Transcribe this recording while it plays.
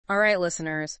All right,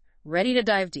 listeners, ready to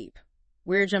dive deep.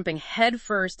 We're jumping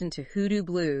headfirst into Hoodoo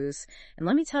Blues, and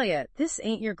let me tell you, this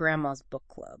ain't your grandma's book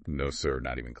club. No, sir,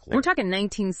 not even close. We're talking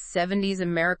 1970s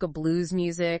America blues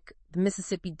music, the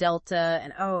Mississippi Delta,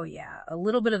 and oh yeah, a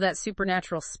little bit of that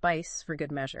supernatural spice for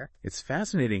good measure. It's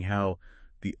fascinating how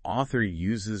the author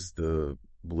uses the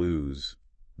blues,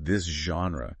 this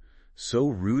genre, so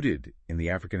rooted in the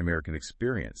African-American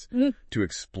experience to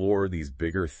explore these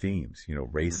bigger themes,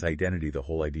 race identity, the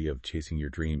whole idea of chasing your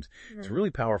dreams. It's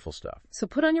really powerful stuff. So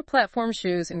put on your platform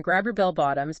shoes and grab your bell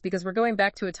bottoms because we're going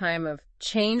back to a time of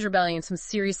change, rebellion, some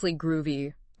seriously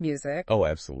groovy music. Oh,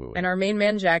 absolutely. And our main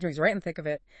man, Jack, he's right in the thick of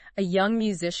it, a young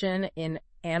musician in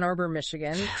Ann Arbor,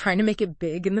 Michigan, trying to make it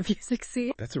big in the music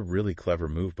scene. That's a really clever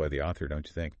move by the author, don't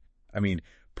you think? I mean,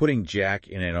 putting Jack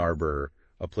in Ann Arbor,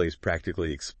 a place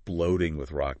practically exploding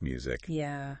with rock music.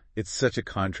 Yeah. It's such a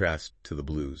contrast to the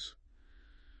blues.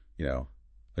 A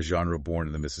genre born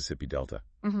in the Mississippi Delta.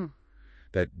 Mm-hmm.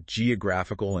 That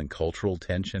geographical and cultural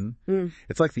tension.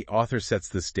 It's like the author sets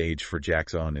the stage for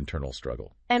Jack's own internal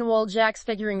struggle. And while Jack's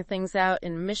figuring things out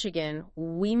in Michigan,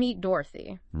 we meet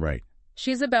Dorothy. Right.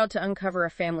 She's about to uncover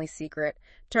a family secret.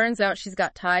 Turns out she's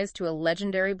got ties to a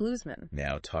legendary bluesman.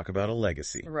 Now talk about a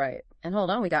legacy. Right. And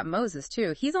hold on, we got Moses,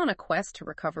 too. He's on a quest to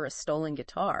recover a stolen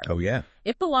guitar. Oh, yeah.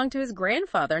 It belonged to his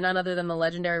grandfather, none other than the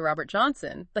legendary Robert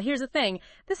Johnson. But here's the thing.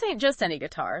 This ain't just any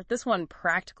guitar. This one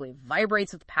practically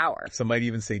vibrates with power. Some might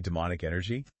even say demonic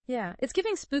energy. Yeah, it's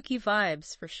giving spooky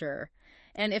vibes, for sure.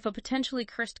 And if a potentially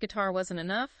cursed guitar wasn't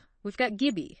enough, we've got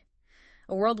Gibby,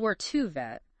 a World War II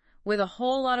vet, with a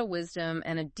whole lot of wisdom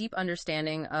and a deep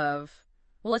understanding of,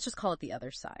 well, let's just call it the other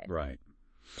side. Right.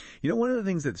 One of the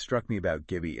things that struck me about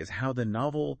Gibby is how the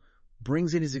novel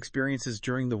brings in his experiences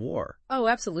during the war. Oh,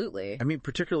 absolutely. I mean,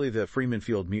 particularly the Freeman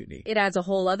Field Mutiny. It adds a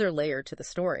whole other layer to the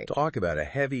story. Talk about a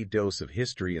heavy dose of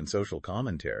history and social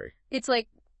commentary. It's like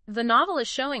the novel is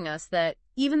showing us that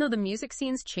even though the music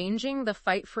scene's changing, the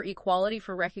fight for equality,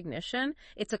 for recognition,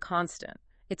 it's a constant.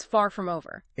 It's far from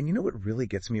over. And you know what really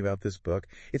gets me about this book?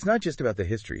 It's not just about the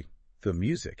history, the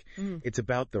music. It's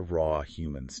about the raw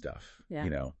human stuff.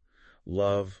 Yeah.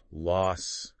 Love,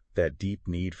 loss, that deep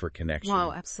need for connection.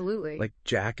 Wow, absolutely. Like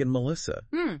Jack and Melissa.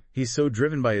 He's so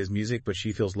driven by his music, but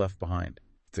she feels left behind.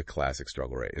 It's a classic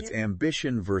struggle, right? It's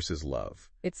ambition versus love.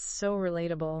 It's so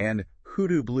relatable. And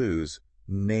Hoodoo Blues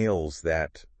nails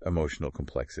that emotional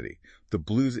complexity. The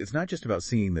blues, it's not just about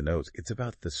singing the notes, it's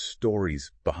about the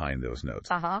stories behind those notes.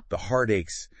 The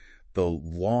heartaches, the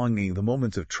longing, the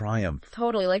moments of triumph.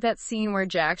 Totally. Like that scene where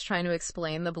Jack's trying to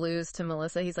explain the blues to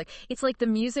Melissa. He's like, it's like the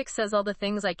music says all the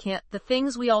things the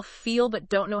things we all feel but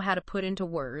don't know how to put into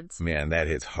words. Man, that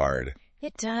hits hard.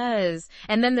 It does.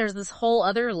 And then there's this whole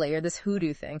other layer, this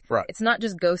hoodoo thing. Right. It's not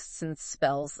just ghosts and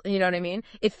spells. You know what I mean?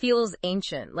 It feels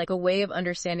ancient, like a way of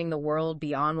understanding the world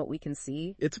beyond what we can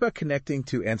see. It's about connecting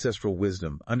to ancestral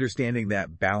wisdom, understanding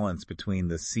that balance between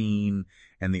the seen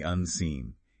and the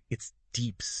unseen. It's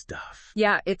deep stuff.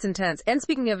 Yeah, it's intense. And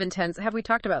speaking of intense, have we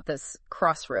talked about this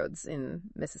crossroads in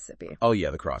Mississippi? Oh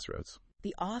yeah, the crossroads.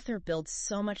 The author builds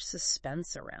so much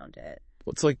suspense around it.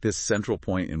 Well, it's like this central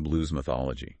point in blues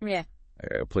mythology. Yeah.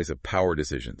 A place of power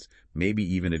decisions, maybe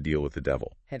even a deal with the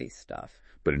devil. Heady stuff.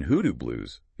 But in Hoodoo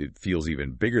Blues, it feels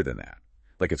even bigger than that.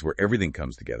 Like it's where everything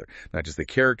comes together. Not just the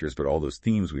characters, but all those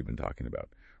themes we've been talking about.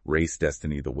 Race,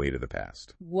 destiny, the weight of the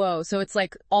past. Whoa, so it's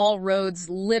like all roads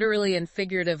literally and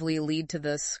figuratively lead to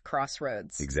this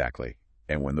crossroads. Exactly.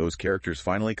 And when those characters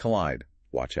finally collide,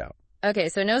 watch out. Okay,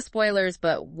 so no spoilers,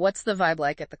 but what's the vibe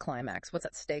like at the climax? What's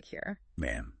at stake here?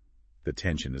 Man, the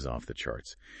tension is off the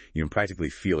charts. You can practically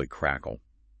feel it crackle.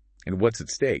 And what's at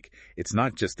stake? It's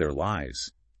not just their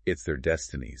lives. It's their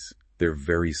destinies, their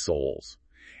very souls.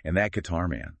 And that guitar,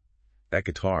 man, that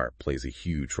guitar plays a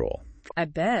huge role. I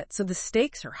bet. So the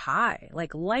stakes are high,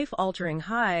 like life-altering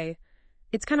high.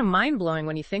 It's kind of mind-blowing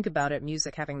when you think about it,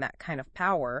 music having that kind of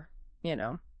power,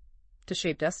 to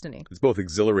shape destiny. It's both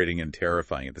exhilarating and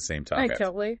terrifying at the same time. Right,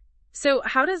 totally. So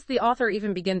how does the author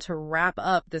even begin to wrap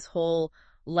up this whole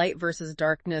light versus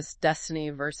darkness,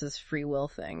 destiny versus free will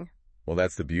thing? Well,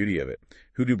 that's the beauty of it.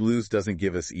 Hoodoo Blues doesn't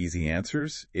give us easy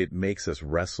answers. It makes us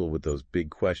wrestle with those big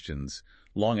questions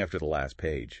long after the last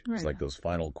page. Right. It's like those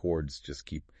final chords just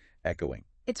keep echoing.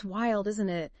 It's wild, isn't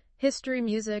it? History,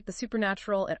 music, the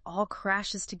supernatural, it all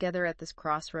crashes together at this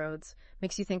crossroads.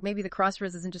 Makes you think maybe the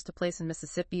crossroads isn't just a place in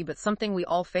Mississippi, but something we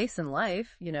all face in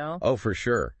life, Oh, for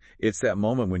sure. It's that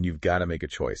moment when you've got to make a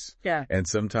choice. Yeah. And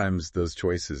sometimes those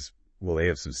choices, well, they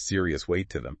have some serious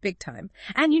weight to them. Big time.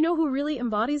 And you know who really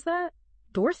embodies that?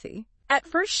 Dorothy. At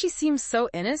first she seems so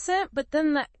innocent, but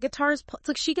then the guitar's, it's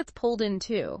like she gets pulled in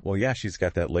too. Well, yeah, she's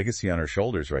got that legacy on her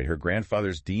shoulders, right? Her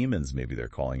grandfather's demons, maybe they're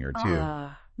calling her too.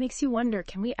 Makes you wonder,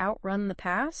 can we outrun the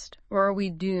past? Or are we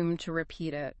doomed to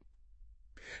repeat it?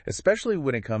 Especially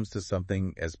when it comes to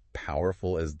something as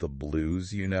powerful as the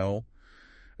blues, a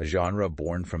genre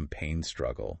born from pain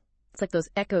struggle. It's like those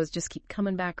echoes just keep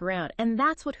coming back around. And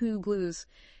that's what Hoodoo Blues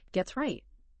gets right.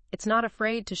 It's not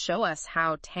afraid to show us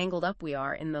how tangled up we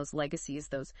are in those legacies,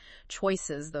 those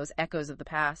choices, those echoes of the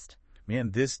past.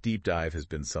 Man, this deep dive has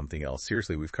been something else.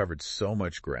 Seriously, we've covered so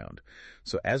much ground.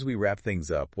 So as we wrap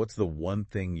things up, what's the one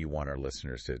thing you want our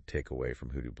listeners to take away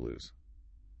from Hoodoo Blues?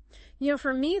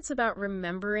 For me, it's about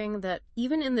remembering that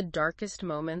even in the darkest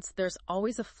moments, there's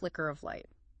always a flicker of light.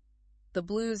 The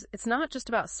blues, it's not just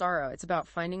about sorrow. It's about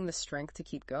finding the strength to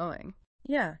keep going.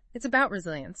 Yeah, it's about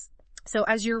resilience. So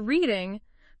as you're reading,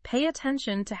 pay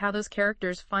attention to how those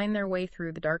characters find their way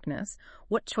through the darkness.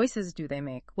 What choices do they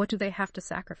make? What do they have to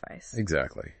sacrifice?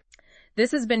 Exactly.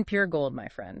 This has been pure gold, my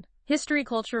friend. History,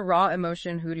 culture, raw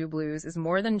emotion, Hoodoo Blues is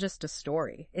more than just a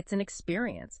story. It's an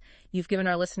experience. You've given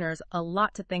our listeners a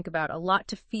lot to think about, a lot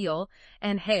to feel.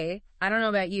 And hey, I don't know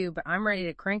about you, but I'm ready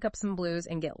to crank up some blues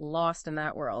and get lost in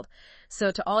that world.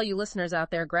 So to all you listeners out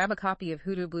there, grab a copy of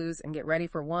Hoodoo Blues and get ready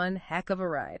for one heck of a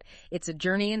ride. It's a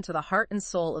journey into the heart and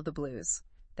soul of the blues.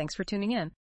 Thanks for tuning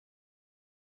in.